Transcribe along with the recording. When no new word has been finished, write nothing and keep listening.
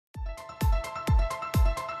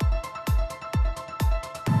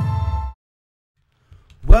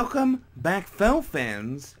Welcome back, Fell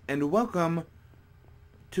fans, and welcome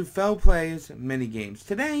to Fell Plays Minigames.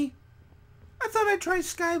 Today, I thought I'd try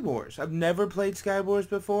Skywars. I've never played Skywars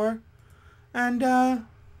before, and I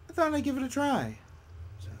thought I'd give it a try.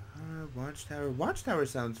 So, Watchtower. Watchtower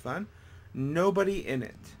sounds fun. Nobody in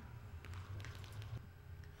it.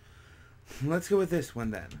 Let's go with this one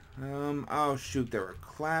then. Oh shoot, there are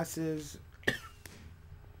classes.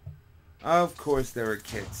 Of course there are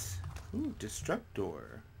kits. Ooh,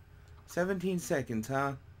 Destructor. 17 seconds,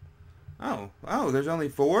 huh? Oh, there's only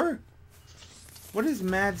 4? What is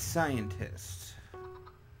Mad Scientist?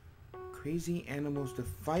 Crazy animals to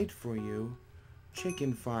fight for you.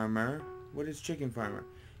 Chicken Farmer. What is Chicken Farmer?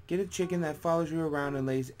 Get a chicken that follows you around and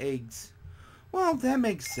lays eggs. Well, that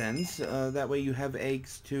makes sense. That way you have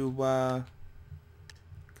eggs to,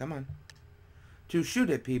 come on. To shoot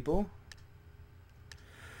at people.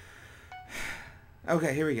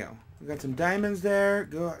 Okay, here we go. We got some diamonds there.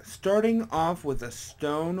 Starting off with a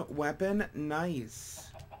stone weapon. Nice.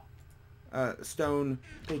 Stone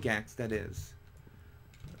pickaxe, that is.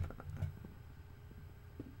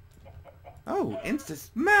 Oh,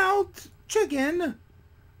 insta-melt chicken!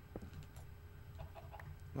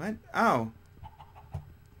 What? Oh.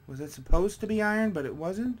 Was it supposed to be iron, but it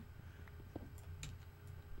wasn't?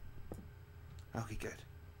 Okay, good.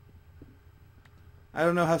 I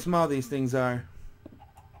don't know how small these things are.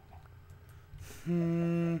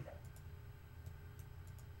 Two.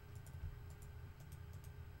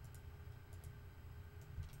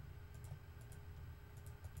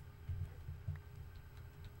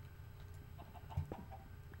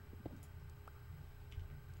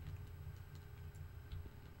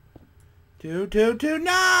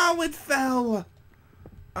 No, it fell.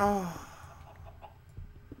 Oh.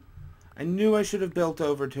 I knew I should have built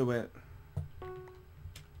over to it.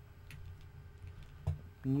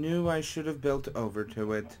 Knew I should have built over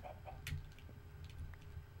to it.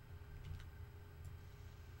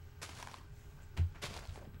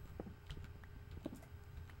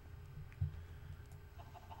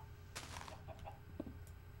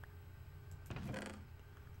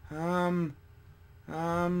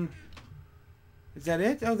 Is that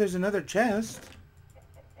it? Oh, there's another chest.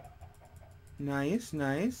 Nice,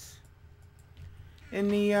 nice. In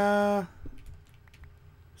the,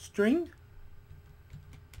 string?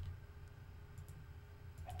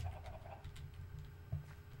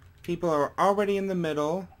 People are already in the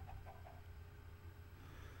middle.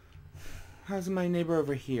 How's my neighbor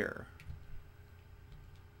over here?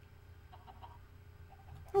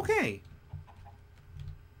 Okay.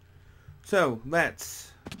 So,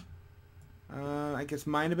 let's, I guess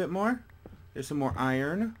mine a bit more. There's some more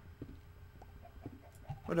iron.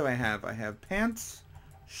 What do I have? I have pants,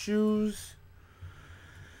 shoes,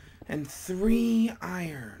 and 3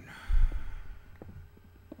 iron.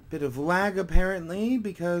 Bit of lag apparently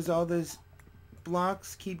because all these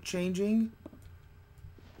blocks keep changing.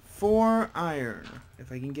 4 iron.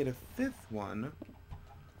 If I can get a 5th one,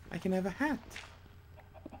 I can have a hat.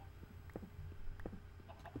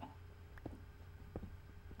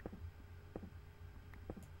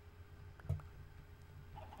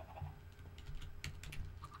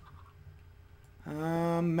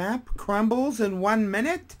 Map crumbles in 1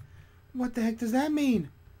 minute? What the heck does that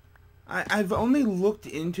mean? I've only looked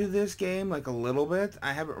into this game like a little bit.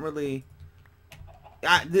 I haven't really...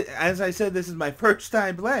 as I said, this is my first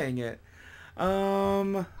time playing it.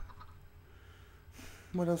 What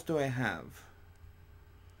else do I have?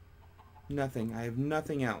 Nothing. I have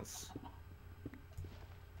nothing else.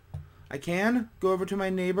 I can go over to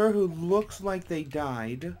my neighbor who looks like they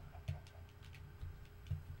died.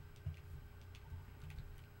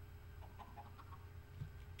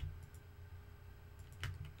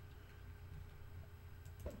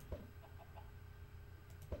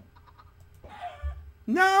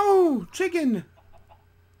 No! Chicken!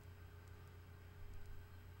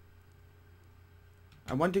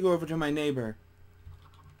 I want to go over to my neighbor.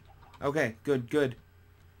 Okay, good.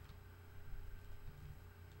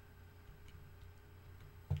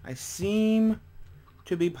 I seem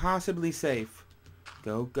to be possibly safe.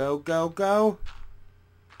 Go.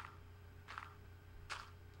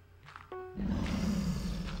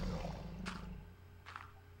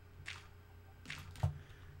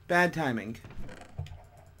 Bad timing.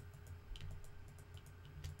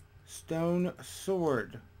 Stone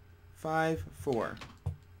sword. 5-4.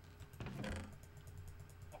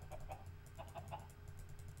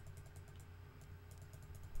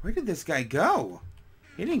 Where did this guy go?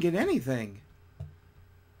 He didn't get anything.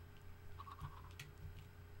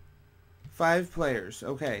 5 players.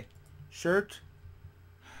 Okay. Shirt.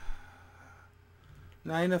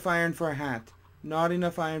 Not enough iron for a hat. Not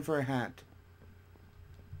enough iron for a hat.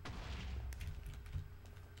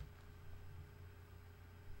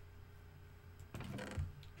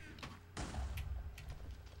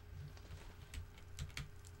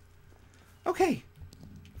 Okay.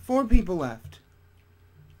 4 people left.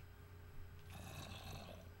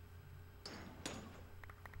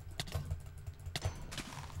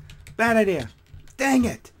 Bad idea. Dang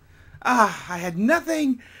it. Ah, I had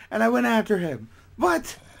nothing and I went after him.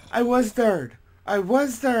 But I was third. I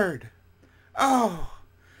was third. Oh.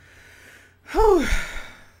 Whew.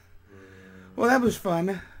 Well, that was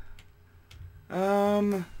fun.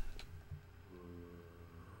 What?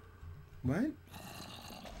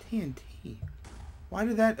 TNT. Why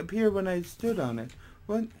did that appear when I stood on it?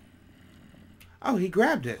 What? Oh, he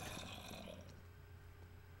grabbed it.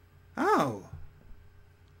 Oh.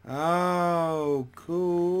 Oh,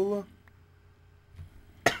 cool.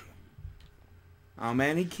 Oh,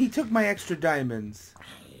 man, he took my extra diamonds.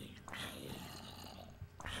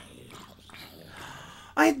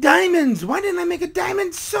 I had diamonds! Why didn't I make a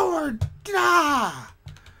diamond sword? Ah!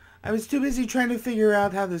 I was too busy trying to figure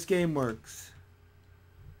out how this game works.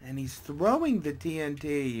 And he's throwing the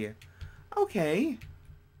TNT. Okay.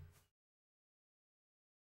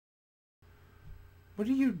 What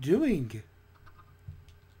are you doing?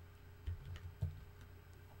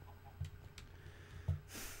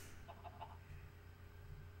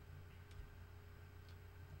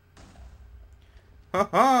 Ho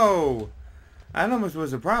ho! That almost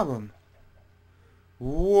was a problem.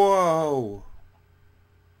 Whoa!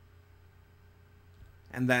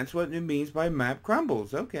 And that's what it means by map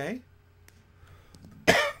crumbles. Okay.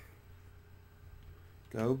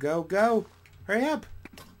 Go, go, go! Hurry up!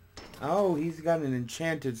 Oh, he's got an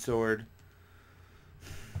enchanted sword.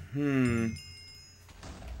 Ooh,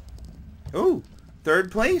 3rd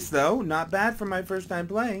place though. Not bad for my first time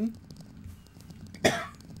playing.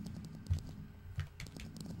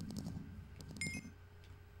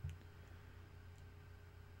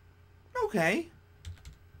 Okay.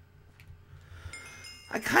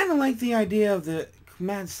 I kind of like the idea of the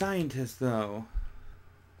mad scientist, though.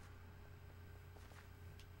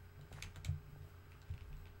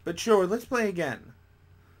 But sure, let's play again.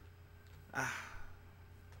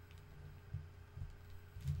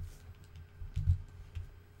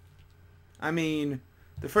 I mean,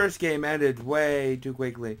 the first game ended way too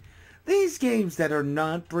quickly. These games that are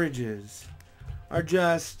not bridges are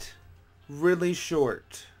just really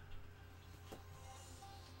short.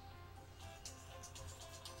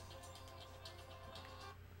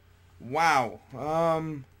 Wow.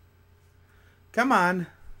 Come on.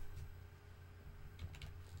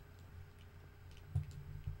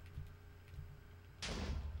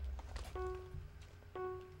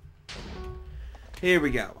 Here we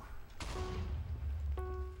go.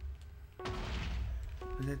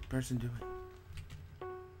 What's that person doing?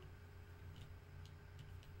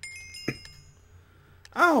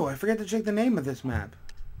 Oh, I forgot to check the name of this map.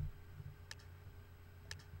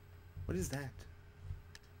 What is that?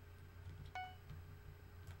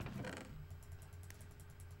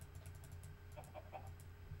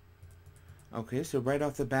 Okay, so right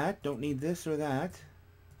off the bat, don't need this or that.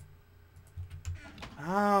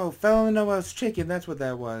 Oh, fell in Noel's chicken, that's what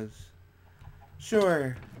that was.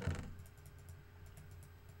 Sure.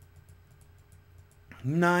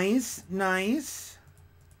 Nice, nice.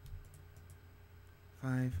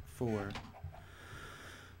 5, 4.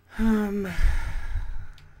 Not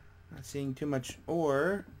seeing too much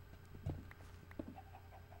ore.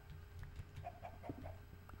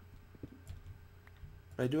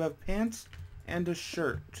 But I do have pants and a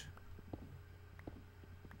shirt.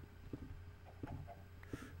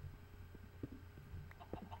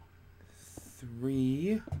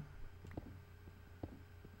 Three.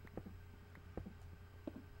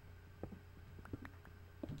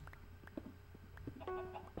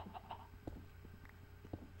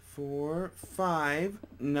 Four, 5.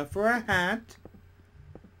 Enough for a hat.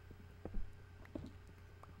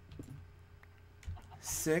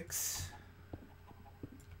 6.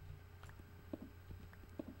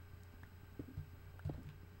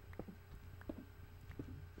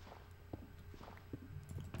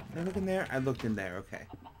 Did I look in there? I looked in there, okay.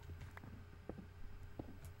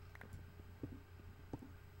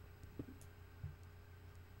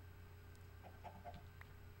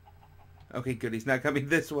 Okay, good. He's not coming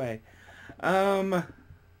this way. Let's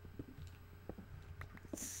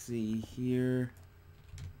see here.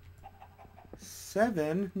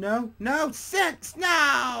 7. No. No. 6.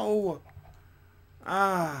 No.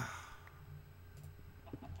 Ah.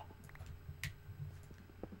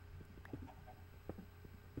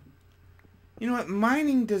 You know what?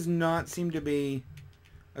 Mining does not seem to be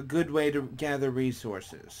a good way to gather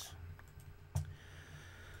resources.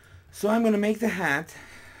 So I'm going to make the hat.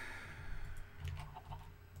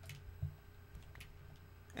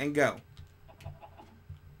 And go.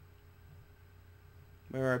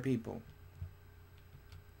 Where are people?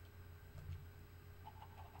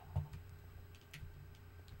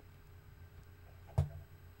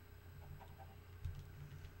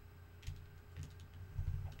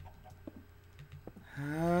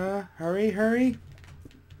 Hurry, hurry.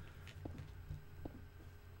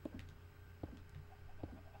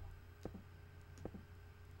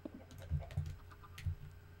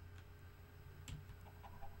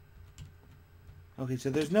 Okay, so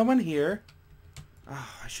there's no one here. Oh,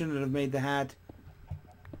 I shouldn't have made the hat.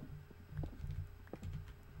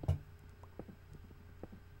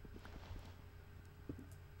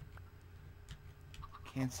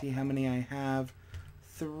 Can't see how many I have.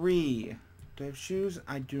 3. Do I have shoes?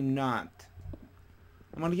 I do not.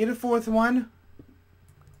 I'm going to get a 4th one.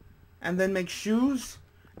 And then make shoes.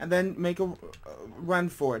 And then make a run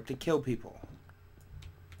for it to kill people.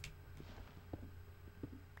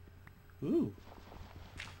 Ooh.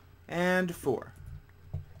 And 4.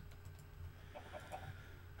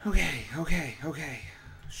 Okay, okay, okay.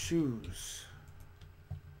 Shoes.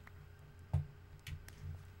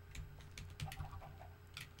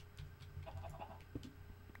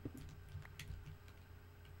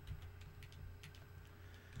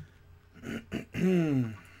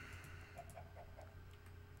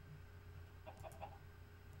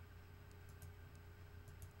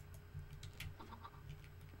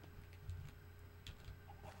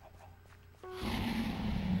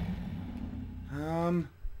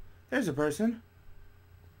 There's a person.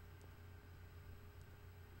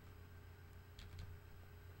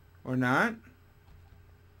 Or not.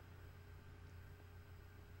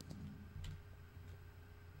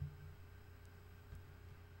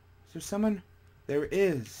 Is there someone? There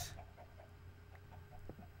is.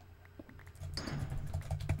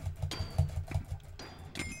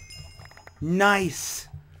 Nice.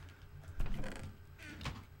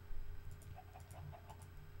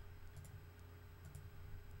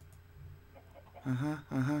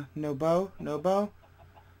 No bow? No bow?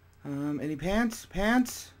 Any pants?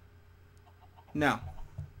 Pants? No.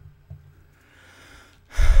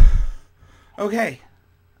 Okay.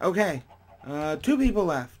 Okay. 2 people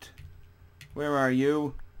left. Where are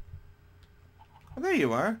you? Oh, there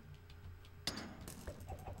you are.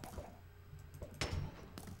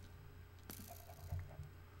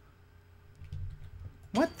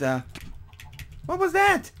 What the? What was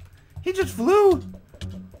that? He just flew?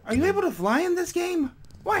 Are you able to fly in this game?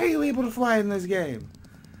 Why are you able to fly in this game?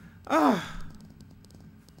 Oh.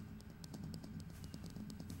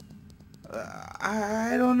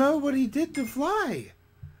 I don't know what he did to fly.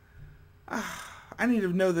 I need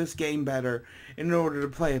to know this game better in order to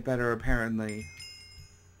play it better, apparently.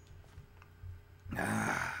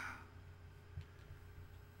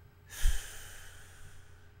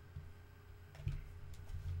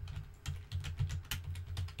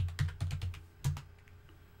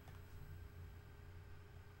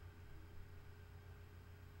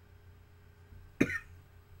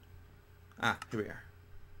 Here we are.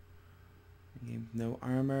 No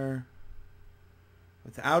armor.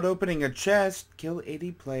 Without opening a chest, kill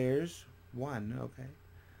 80 players. 1, okay.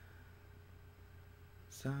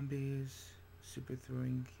 Zombies, super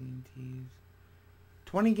throwing TNTs.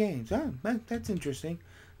 20 games. Oh, that's interesting.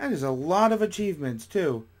 That is a lot of achievements,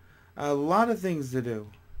 too. A lot of things to do.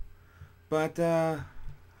 But, how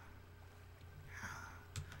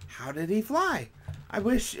did he fly? I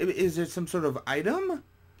wish, is there some sort of item?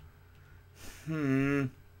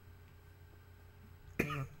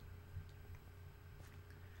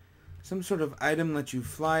 Some sort of item lets you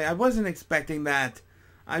fly. I wasn't expecting that.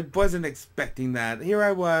 I wasn't expecting that. Here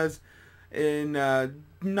I was in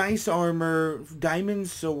nice armor, diamond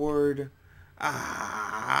sword.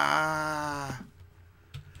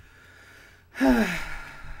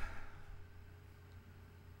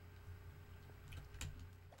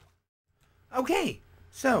 Okay,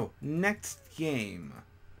 so next game.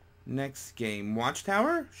 Next game.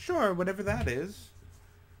 Watchtower? Sure, whatever that is.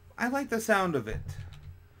 I like the sound of it.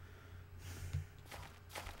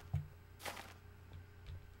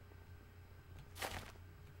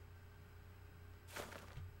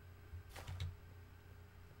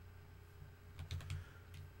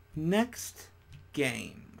 Next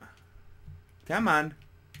game. Come on.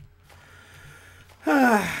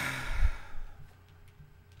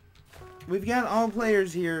 We've got all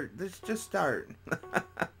players here. Let's just start.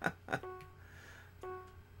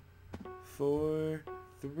 4,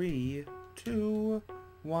 3, 2,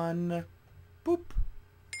 1, boop.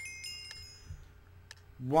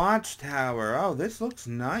 Watchtower. Oh, this looks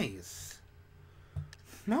nice.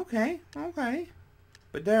 Okay, okay.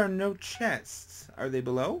 But there are no chests. Are they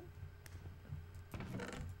below?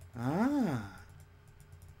 Ah.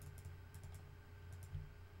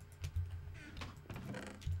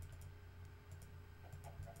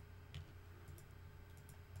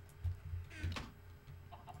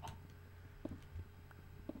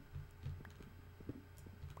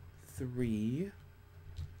 Three.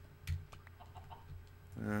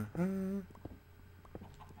 Uh-huh.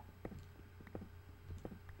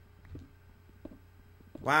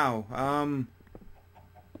 Wow,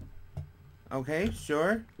 okay,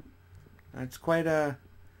 sure. That's quite a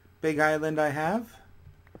big island I have.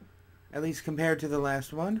 At least compared to the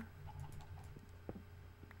last one.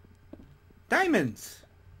 Diamonds!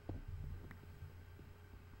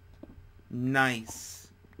 Nice.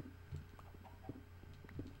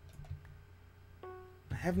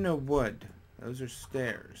 I have no wood. Those are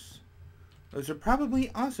stairs. Those are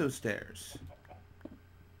probably also stairs.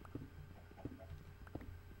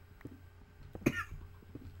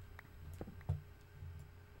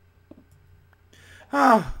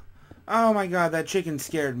 Oh, oh my god, that chicken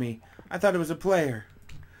scared me. I thought it was a player.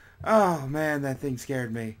 Oh man, that thing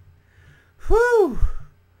scared me. Whew.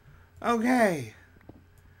 Okay.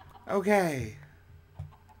 Okay.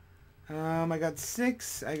 I got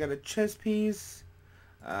 6. I got a chess piece.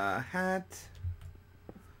 A hat.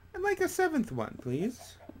 I'd like a 7th one, please.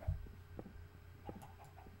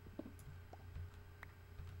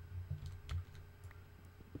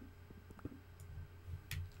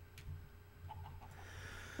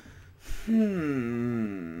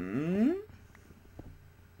 Hmm.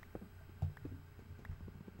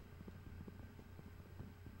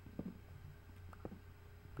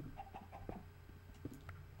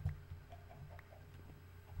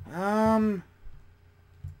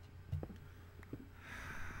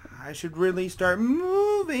 I should really start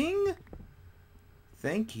moving.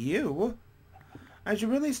 Thank you. I should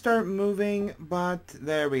really start moving, but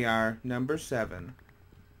there we are, number 7.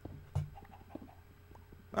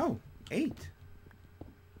 Oh, 8.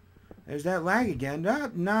 There's that lag again. Ah,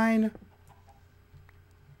 9.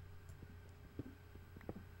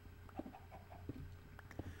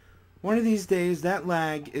 One of these days, that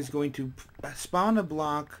lag is going to spawn a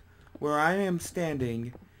block where I am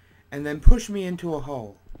standing and then push me into a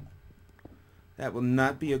hole. That will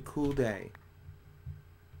not be a cool day.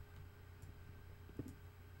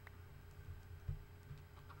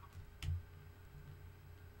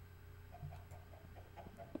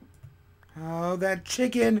 Oh, that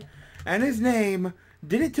chicken and his name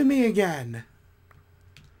did it to me again.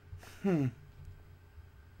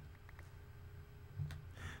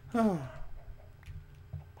 Oh.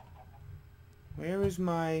 Where is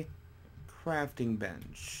my crafting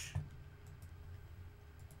bench?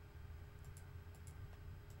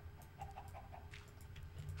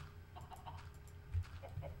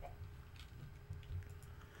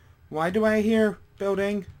 Why do I hear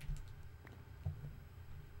building?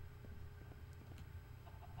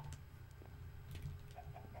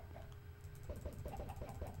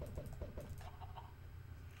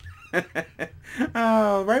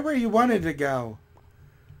 Oh, right where you wanted to go.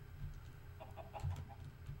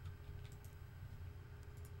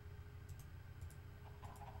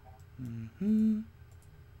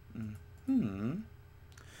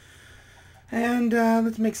 And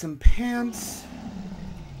let's make some pants.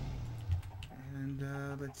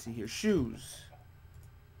 And let's see here, shoes.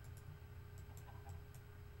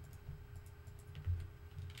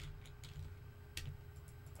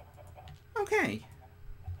 Okay.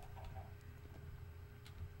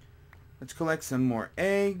 Let's collect some more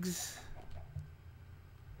eggs.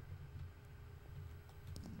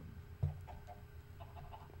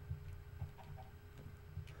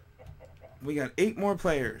 We got 8 more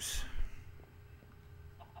players.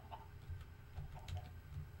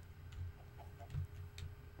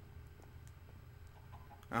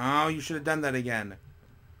 Oh, you should have done that again.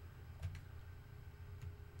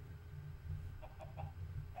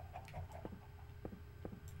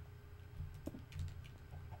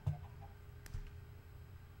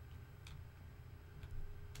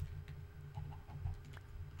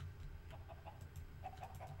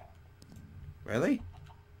 Really?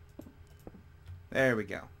 There we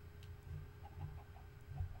go.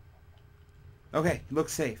 Okay,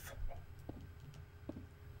 looks safe.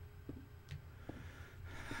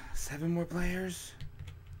 7 more players.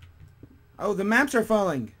 Oh, the maps are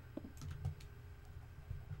falling.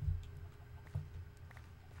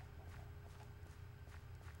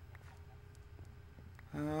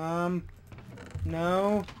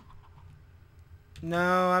 No.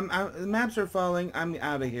 No, I'm out. The maps are falling. I'm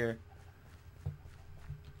out of here.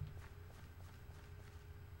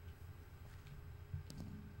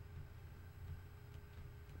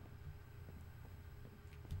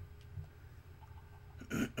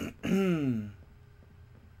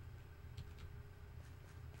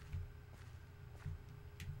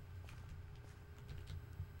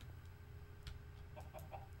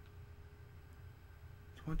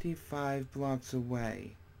 "25 blocks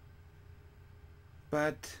away."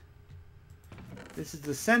 But this is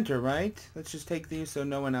the center, right? Let's just take these so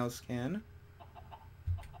no one else can.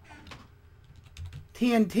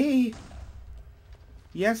 TNT?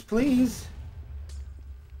 Yes, please.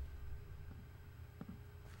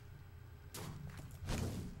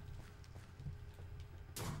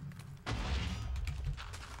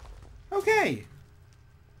 Okay.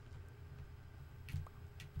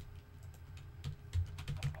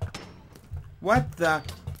 What the?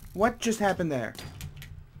 What just happened there?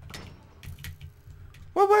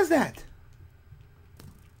 What was that?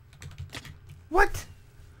 What?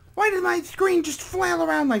 Why did my screen just flail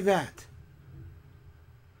around like that?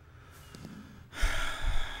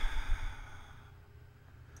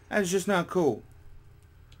 That is just not cool.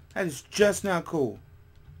 That is just not cool.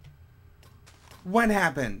 What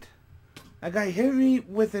happened? A guy hit me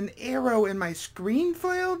with an arrow and my screen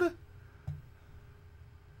flailed?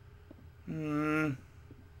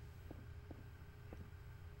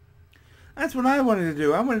 That's what I wanted to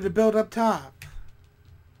do. I wanted to build up top.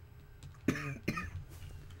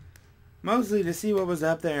 Mostly to see what was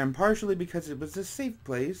up there, and partially because it was a safe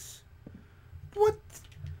place. What?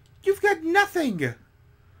 You've got nothing!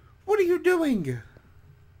 What are you doing?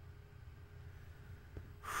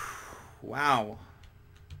 Wow.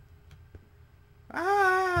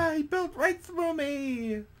 Ah! He built right through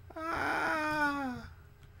me! Ah!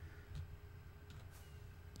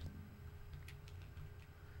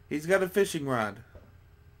 He's got a fishing rod.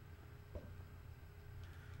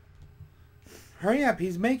 Hurry up,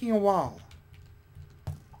 he's making a wall.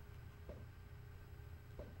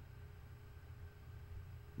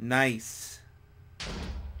 Nice.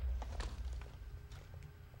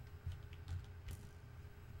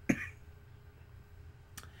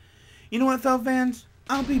 You know what, fellow fans?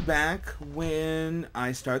 I'll be back when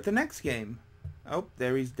I start the next game. Oh,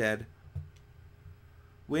 there he's dead.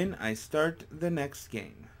 When I start the next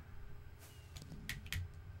game.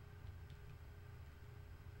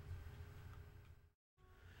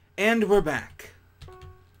 And we're back.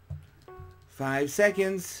 5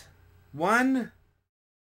 seconds. 1.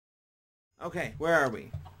 Okay, where are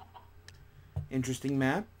we? Interesting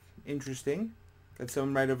map. Interesting. Got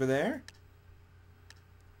someone right over there.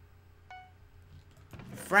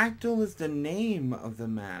 Fractal is the name of the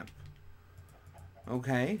map.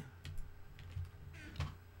 Okay.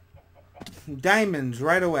 Diamonds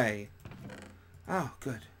right away. Oh,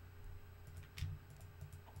 good.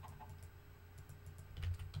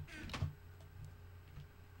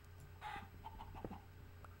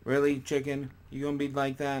 Really, chicken? You gonna be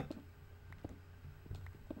like that?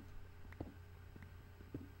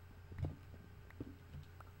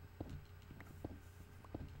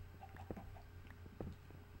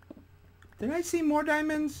 Did I see more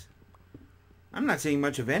diamonds? I'm not seeing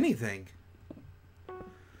much of anything.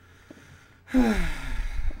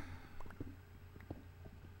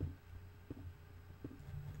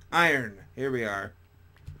 Iron. Here we are.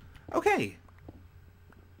 Okay.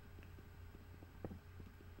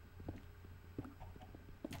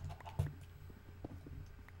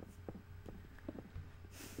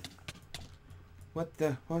 What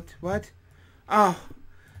the? What? Oh,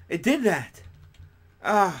 it did that.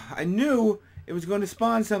 Ah, I knew it was going to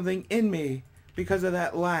spawn something in me because of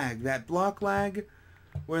that lag, that block lag,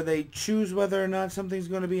 where they choose whether or not something's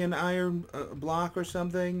going to be an iron block or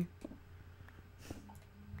something.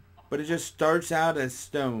 But it just starts out as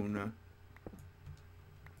stone.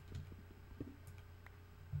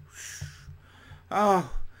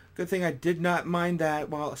 Oh, good thing I did not mind that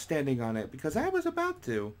while standing on it, because I was about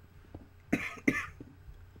to.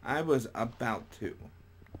 I was about to.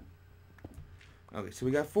 Okay, so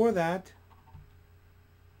we got 4 of that.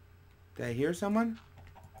 Did I hear someone?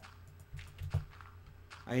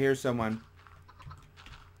 I hear someone.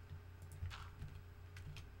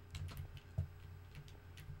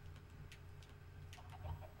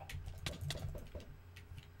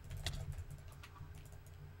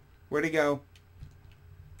 Where'd he go?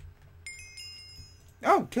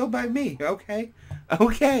 Oh, killed by me. Okay.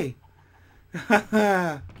 Okay.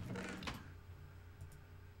 Haha.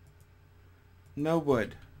 No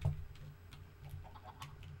wood.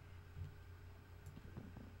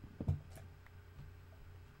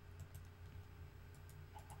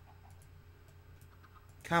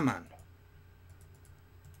 Come on.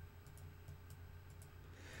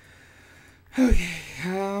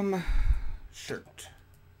 Okay, shirt.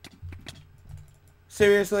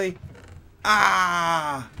 Seriously?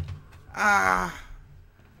 Ah!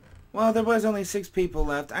 Well, there was only 6 people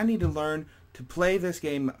left. I need to learn to play this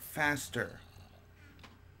game faster.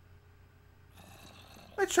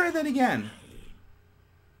 Let's try that again.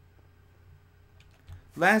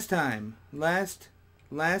 Last time. Last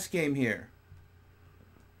game here.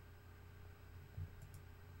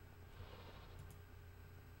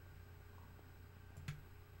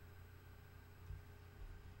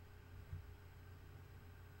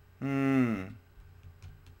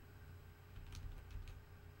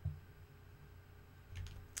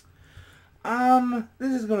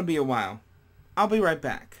 This is gonna be a while. I'll be right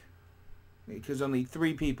back. Because only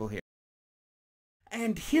 3 people here.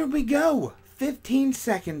 And here we go! 15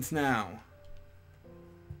 seconds now.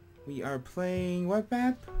 We are playing what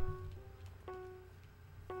map?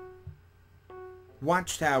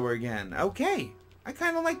 Watchtower again. Okay. I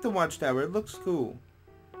kind of like the Watchtower. It looks cool.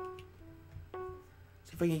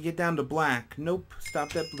 See if I can get down to black. Nope.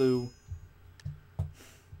 Stopped at blue.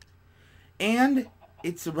 And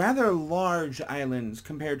it's rather large islands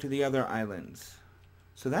compared to the other islands.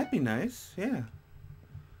 So that'd be nice. Yeah.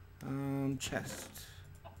 Chest.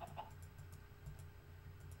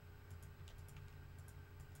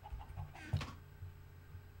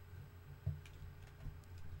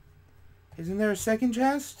 Isn't there a second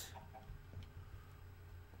chest?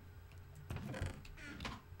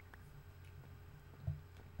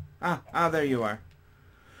 Ah, there you are.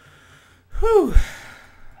 Whew.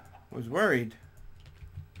 Was worried.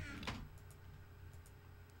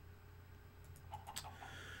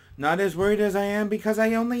 Not as worried as I am because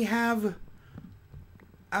I only have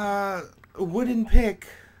a wooden pick.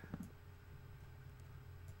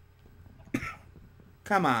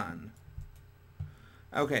 Come on.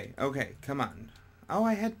 Okay, come on. Oh,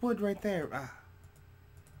 I had wood right there.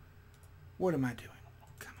 What am I doing?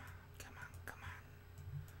 Come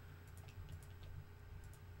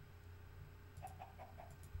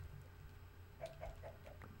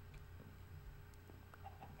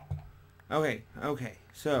on. Okay.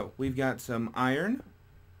 So, we've got some iron.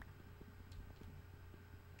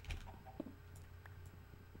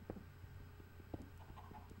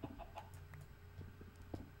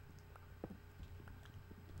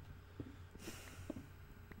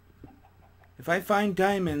 If I find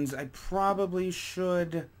diamonds, I probably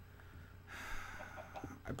should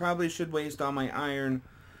waste all my iron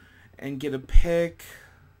and get a pick.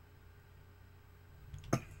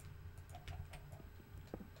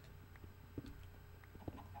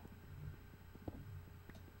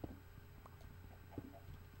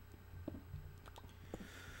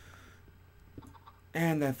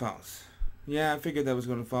 And that falls. Yeah, I figured that was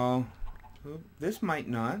going to fall. Oop, this might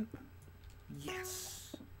not.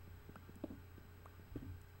 Yes.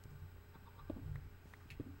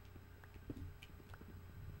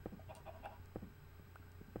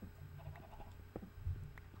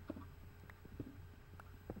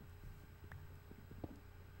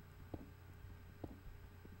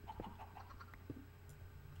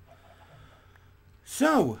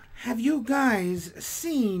 So, have you guys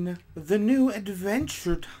seen the new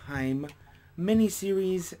Adventure Time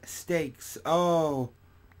miniseries stakes? Oh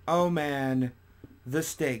man, the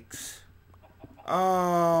stakes.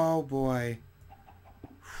 Oh boy.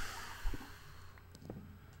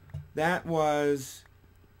 That was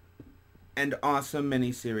an awesome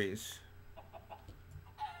miniseries.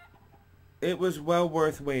 It was well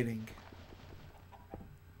worth waiting.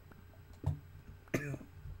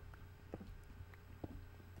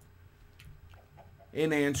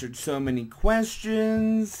 It answered so many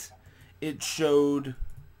questions. It showed...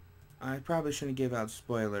 I probably shouldn't give out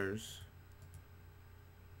spoilers.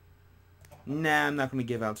 Nah, I'm not going to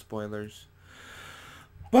give out spoilers.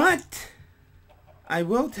 But I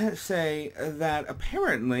will say that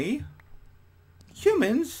apparently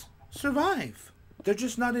humans survive. They're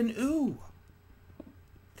just not in ooh.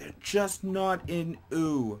 They're just not in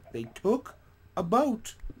ooh. They took a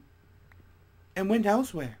boat and went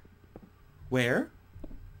elsewhere. Where?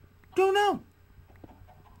 Don't know.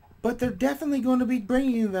 But they're definitely going to be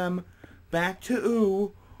bringing them back to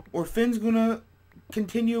ooh, or Finn's going to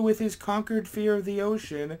continue with his conquered fear of the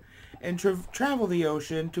ocean and travel the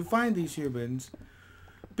ocean to find these humans.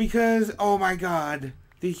 Because, oh my god,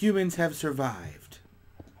 the humans have survived.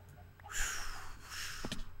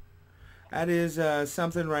 That is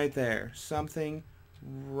something right there. Something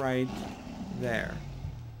right there.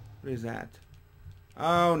 What is that?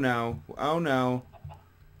 Oh no. Oh no.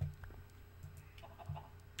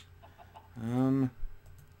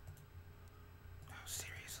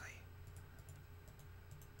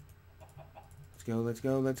 Let's go, let's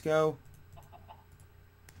go, let's go.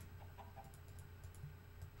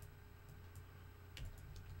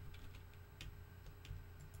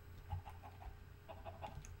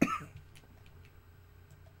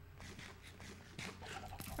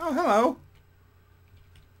 Oh, hello.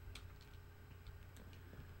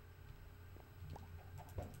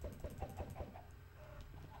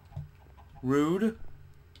 Rude.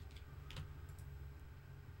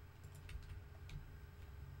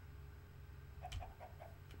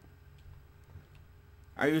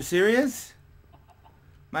 Are you serious?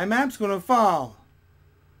 My map's gonna fall.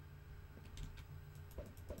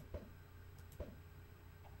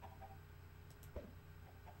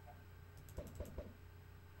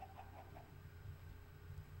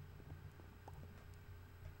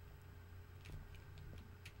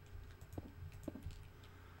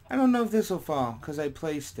 I don't know if this will fall because I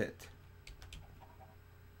placed it.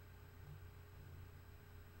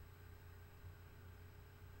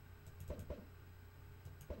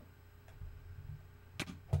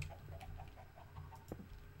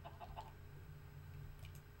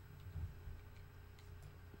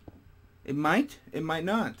 It might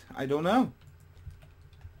not. I don't know.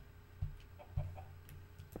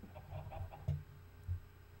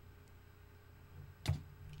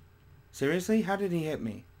 Seriously? How did he hit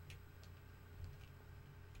me?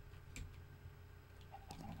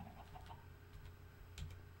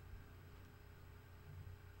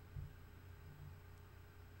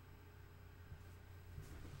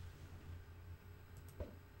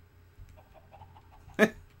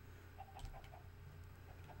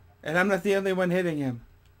 And I'm not the only one hitting him.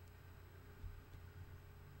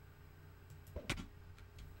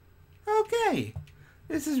 Okay.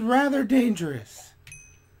 This is rather dangerous.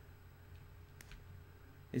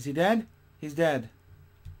 Is he dead? He's dead.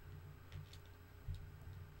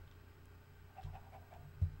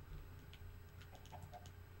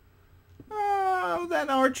 Oh, that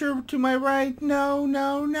archer to my right. No,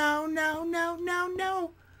 no, no, no, no, no,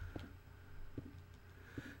 no.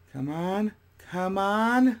 Come on. Come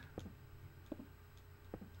on.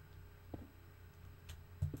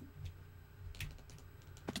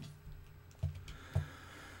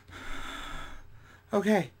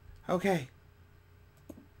 Okay. Okay.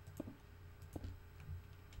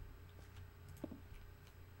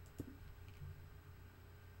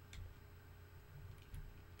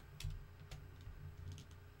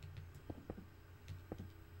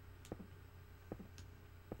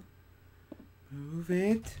 Move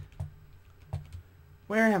it.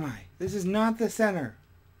 Where am I? This is not the center.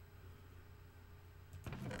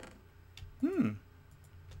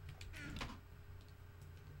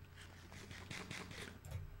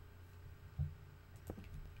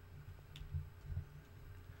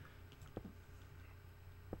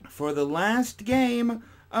 For the last game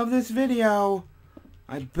of this video,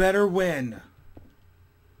 I better win.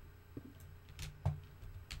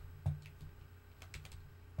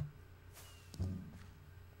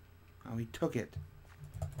 Oh, he took it.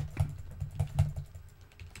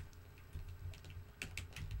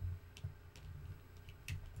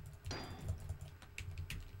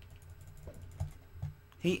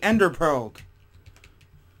 He ender pearled.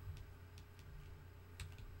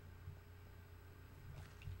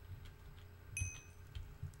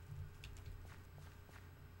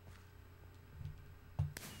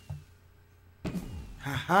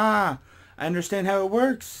 Haha, I understand how it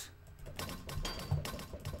works.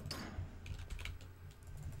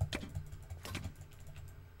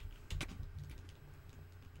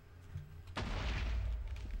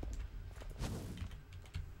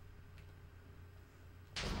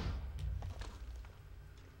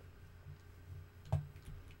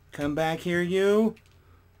 Come back here, you.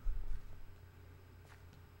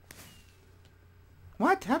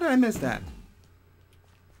 What? How did I miss that?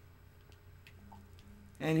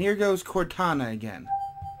 And here goes Cortana again.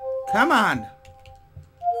 Come on!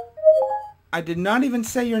 I did not even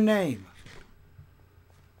say your name.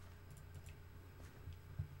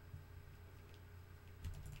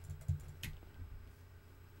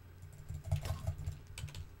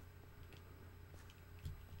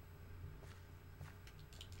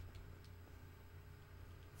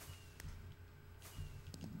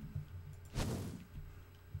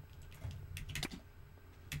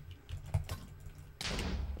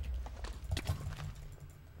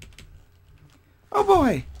 Oh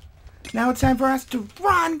boy! Now it's time for us to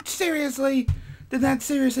run! Seriously? Did that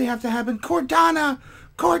seriously have to happen? Cortana!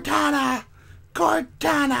 Cortana!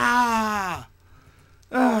 Cortana!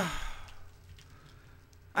 Ugh.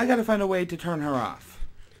 I gotta find a way to turn her off.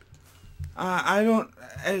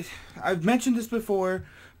 I've mentioned this before,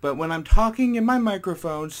 But when I'm talking in my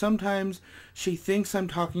microphone, sometimes she thinks I'm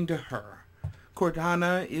talking to her.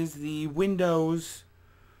 Cortana is the Windows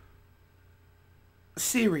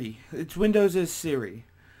Siri. It's Windows as Siri.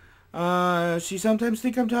 She sometimes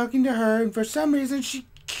thinks I'm talking to her, and for some reason she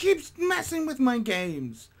keeps messing with my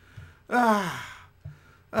games. At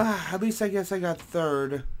least I guess I got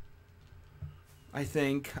third. I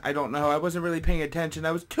think. I don't know. I wasn't really paying attention.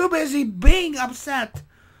 I was too busy being upset.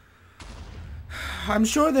 I'm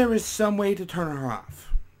sure there is some way to turn her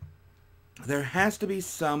off. There has to be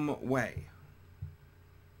some way.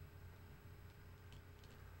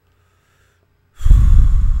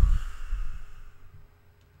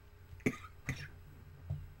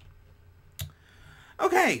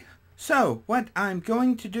 Okay, so what I'm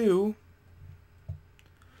going to do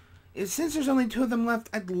is, since there's only 2 of them left,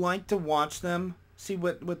 I'd like to watch them, see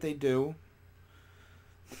what they do.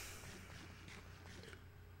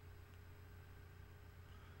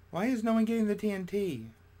 Why is no one getting the TNT?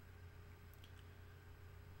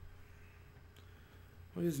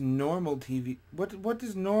 What is normal TV? What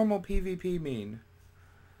does normal PvP mean?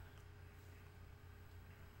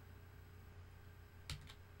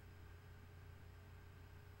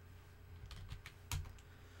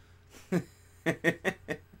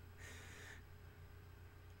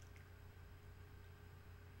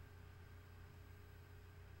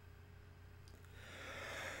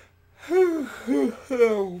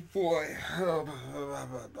 Oh boy.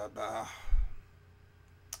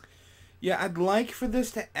 Yeah, I'd like for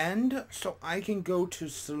this to end so I can go to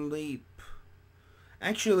sleep.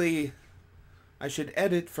 Actually, I should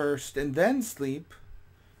edit first and then sleep.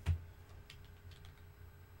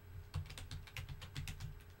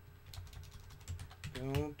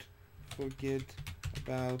 Don't forget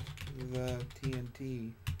about the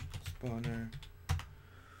TNT spawner.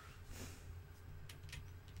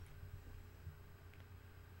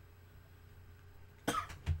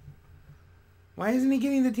 Why isn't he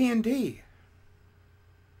getting the TNT?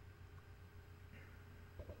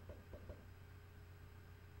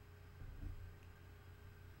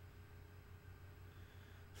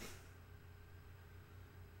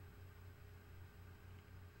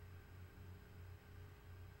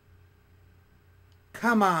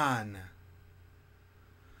 Come on.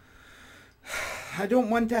 I don't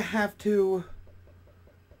want to have to...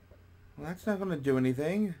 Well, that's not going to do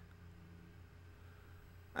anything.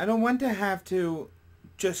 I don't want to have to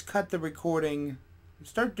just cut the recording.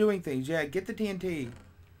 Start doing things. Yeah, get the TNT.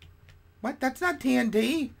 What? That's not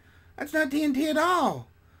TNT. That's not TNT at all.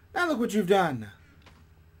 Now look what you've done.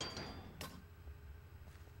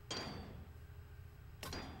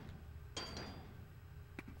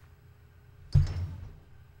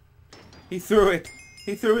 He threw it.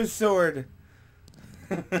 He threw his sword.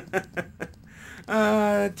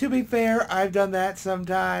 To be fair, I've done that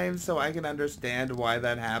sometimes, so I can understand why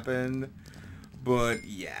that happened. But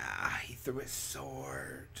yeah, he threw his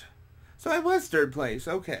sword. So I was third place.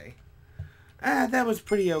 Okay. That was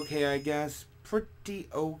pretty okay, I guess. Pretty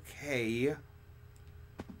okay.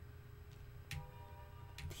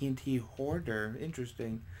 TNT Hoarder.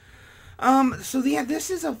 Interesting. So yeah, this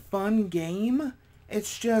is a fun game.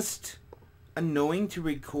 It's just annoying to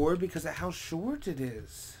record because of how short it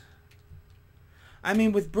is. I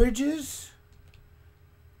mean, with bridges,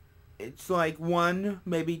 it's like 1,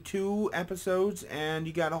 maybe 2 episodes, and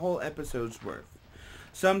you got a whole episode's worth.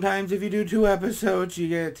 Sometimes if you do 2 episodes, you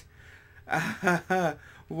get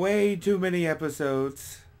way too many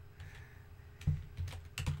episodes.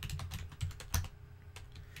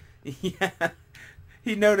 Yeah,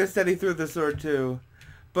 he noticed that he threw the sword too.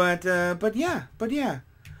 But yeah.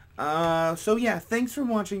 So yeah, thanks for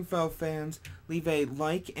watching, fellow fans. Leave a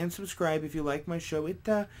like and subscribe if you like my show. It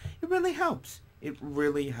really helps. It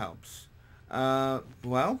really helps.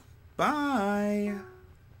 Well, bye.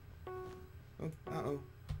 Oh, uh-oh.